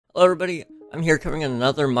Hello everybody, I'm here covering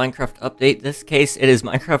another Minecraft update. This case, it is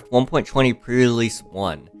Minecraft 1.20 pre-release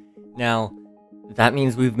 1. Now, that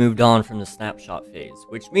means we've moved on from the snapshot phase,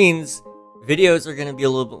 which means videos are going to be a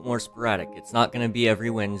little bit more sporadic. It's not going to be every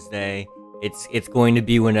Wednesday. It's going to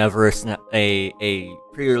be whenever a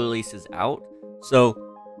pre-release is out. So,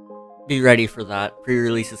 be ready for that.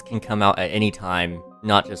 Pre-releases can come out at any time,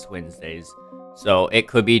 not just Wednesdays. So, it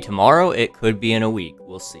could be tomorrow, it could be in a week.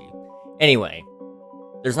 We'll see. Anyway,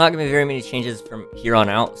 there's not going to be very many changes from here on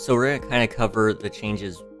out, so we're going to kind of cover the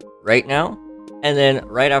changes right now. And then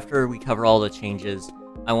right after we cover all the changes,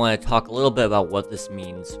 I want to talk a little bit about what this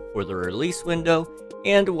means for the release window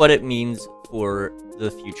and what it means for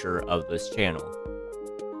the future of this channel.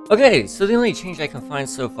 Okay, so the only change I can find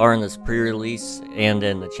so far in this pre-release and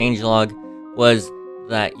in the changelog was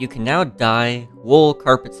that you can now dye wool,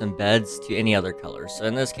 carpets, and beds to any other color. So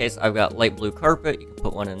in this case, I've got light blue carpet, you can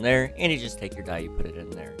put one in there, and you just take your dye, you put it in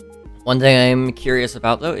there. One thing I'm curious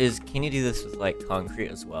about though is, can you do this with like concrete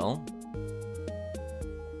as well?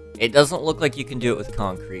 It doesn't look like you can do it with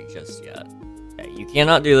concrete just yet. Okay, you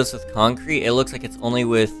cannot do this with concrete. It looks like it's only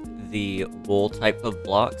with the wool type of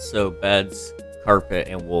blocks, so beds, carpet,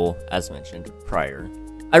 and wool, as mentioned prior.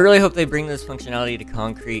 I really hope they bring this functionality to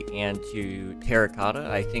concrete and to terracotta.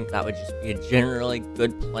 I think that would just be a generally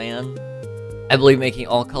good plan. I believe making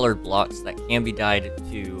all colored blocks that can be dyed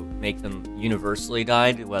to make them universally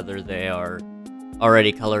dyed, whether they are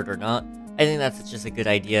already colored or not. I think that's just a good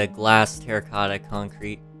idea. Glass, terracotta,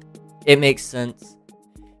 concrete. It makes sense.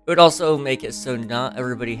 It would also make it so not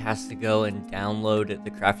everybody has to go and download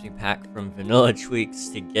the crafting pack from Vanilla Tweaks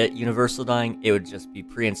to get universal dyeing. It would just be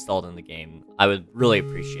pre-installed in the game. I would really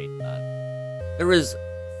appreciate that. There was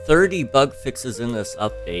 30 bug fixes in this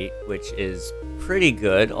update, which is pretty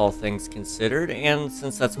good, all things considered. And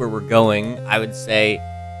since that's where we're going, I would say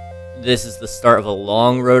this is the start of a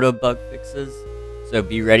long road of bug fixes. So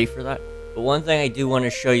be ready for that. But one thing I do want to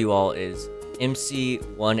show you all is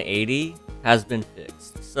MC180 has been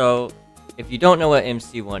fixed. So, if you don't know what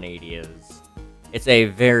MC180 is, it's a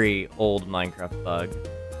very old Minecraft bug,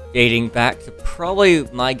 dating back to probably,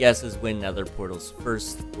 my guess is when nether portals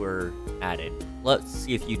first were added. Let's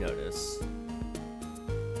see if you notice.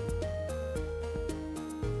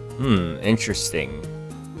 Interesting.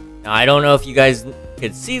 Now, I don't know if you guys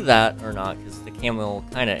could see that or not, because the camel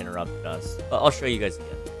kind of interrupted us, but I'll show you guys again.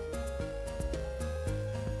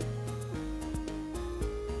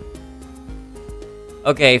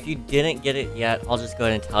 Okay, if you didn't get it yet, I'll just go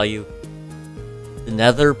ahead and tell you. The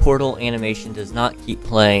nether portal animation does not keep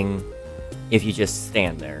playing if you just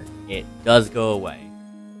stand there. It does go away.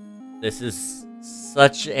 This is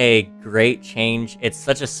such a great change. It's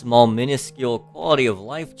such a small, minuscule quality of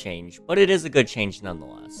life change, but it is a good change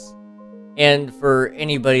nonetheless. And for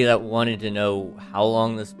anybody that wanted to know how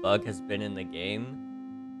long this bug has been in the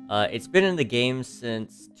game, it's been in the game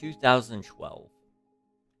since 2012.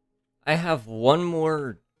 I have one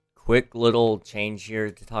more quick little change here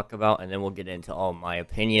to talk about, and then we'll get into all my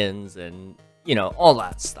opinions and, you know, all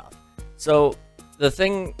that stuff. So, the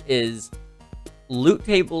thing is, loot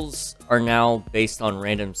tables are now based on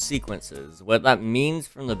random sequences. What that means,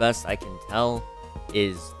 from the best I can tell,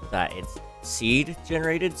 is that it's seed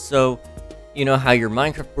generated. So, you know how your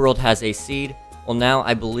Minecraft world has a seed? Well, now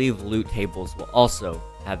I believe loot tables will also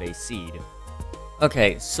have a seed.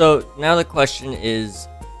 Okay, so now the question is,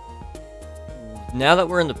 now that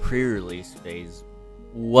we're in the pre-release phase,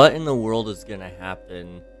 what in the world is going to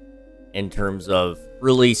happen in terms of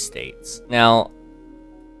release dates? Now,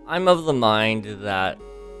 I'm of the mind that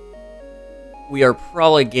we are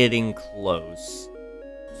probably getting close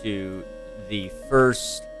to the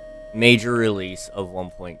first major release of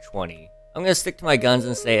 1.20. I'm going to stick to my guns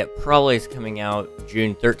and say it probably is coming out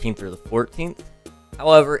June 13th or the 14th.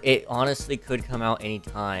 However, it honestly could come out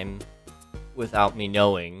anytime without me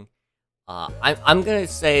knowing. I'm going to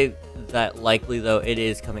say that likely, though, it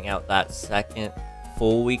is coming out that second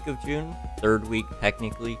full week of June, third week,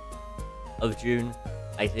 technically, of June.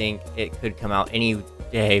 I think it could come out any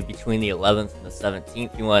day between the 11th and the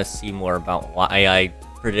 17th. If you want to see more about why I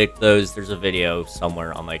predict those, there's a video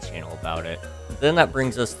somewhere on my channel about it. Then that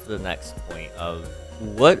brings us to the next point of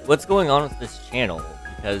what's going on with this channel,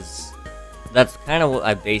 because that's kind of what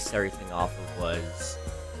I based everything off of, was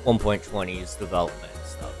 1.20's development.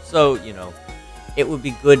 So, you know, it would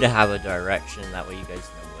be good to have a direction, that way you guys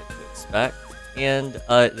know what to expect. And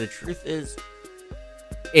the truth is,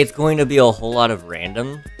 it's going to be a whole lot of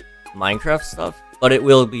random Minecraft stuff, but it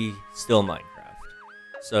will be still Minecraft.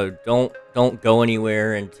 So don't go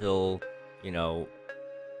anywhere until, you know,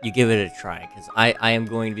 you give it a try, because I am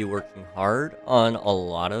going to be working hard on a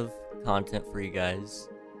lot of content for you guys.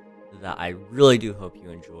 that I really do hope you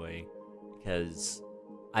enjoy, because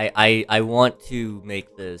I want to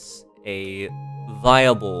make this a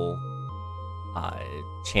viable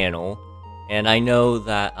channel, and I know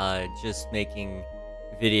that just making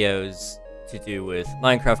videos to do with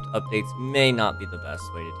Minecraft updates may not be the best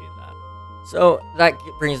way to do that. So that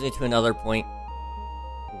brings me to another point.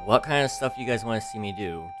 What kind of stuff do you guys want to see me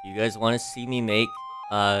do? Do you guys want to see me make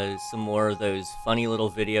some more of those funny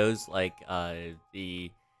little videos like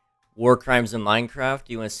the War Crimes in Minecraft?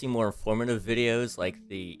 Do you want to see more informative videos like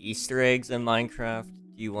the Easter eggs in Minecraft?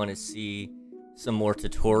 Do you want to see some more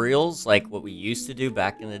tutorials like what we used to do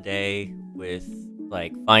back in the day with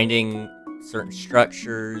like finding certain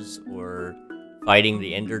structures or fighting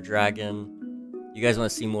the Ender Dragon? Do you guys want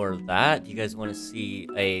to see more of that? Do you guys want to see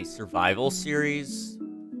a survival series?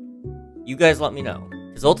 You guys let me know,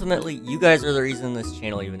 because ultimately you guys are the reason this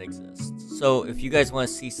channel even exists. So if you guys want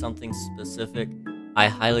to see something specific, I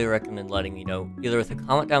highly recommend letting me know, either with a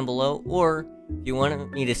comment down below, or if you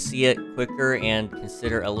want me to see it quicker and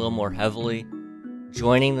consider a little more heavily,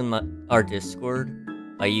 joining our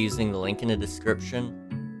Discord by using the link in the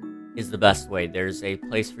description is the best way. There's a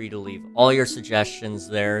place for you to leave all your suggestions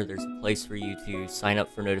there. There's a place for you to sign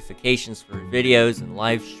up for notifications for videos and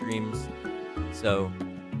live streams. So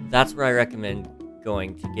that's where I recommend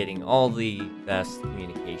going to getting all the best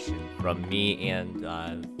communication from me and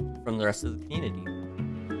from the rest of the community.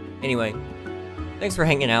 Anyway, thanks for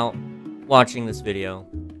hanging out, watching this video,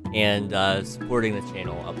 and supporting the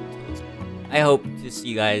channel up until this point. I hope to see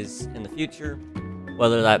you guys in the future,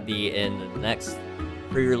 whether that be in the next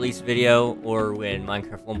pre-release video, or when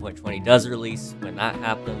Minecraft 1.20 does release, when that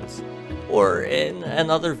happens, or in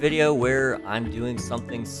another video where I'm doing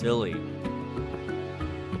something silly.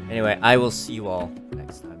 Anyway, I will see you all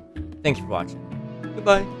next time. Thank you for watching.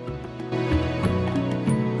 Goodbye.